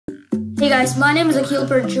Hey guys, my name is Akil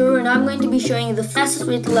Perchuru and I'm going to be showing you the fastest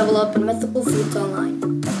way to level up in Mythical Fruits Online.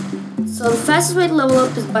 So the fastest way to level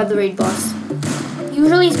up is by the raid boss.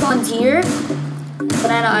 Usually he spawns here,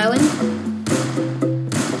 Banana Island,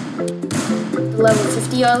 the level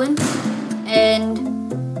 50 island,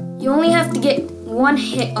 and you only have to get one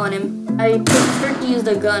hit on him. I prefer to use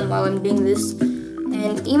the gun while I'm doing this,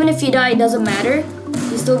 and even if you die, it doesn't matter,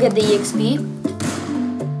 you still get the EXP.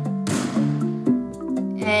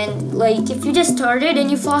 And like if you just started and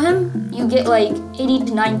you fought him, you get like 80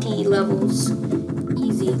 to 90 levels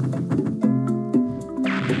easy.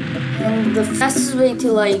 And the fastest way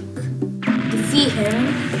to like defeat him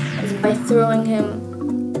is by throwing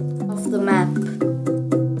him off the map.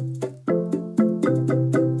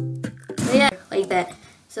 So yeah, like that.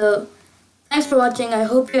 So thanks for watching. I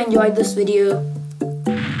hope you enjoyed this video.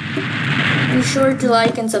 Be sure to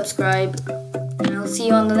like and subscribe, and I'll see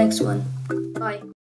you on the next one. Bye.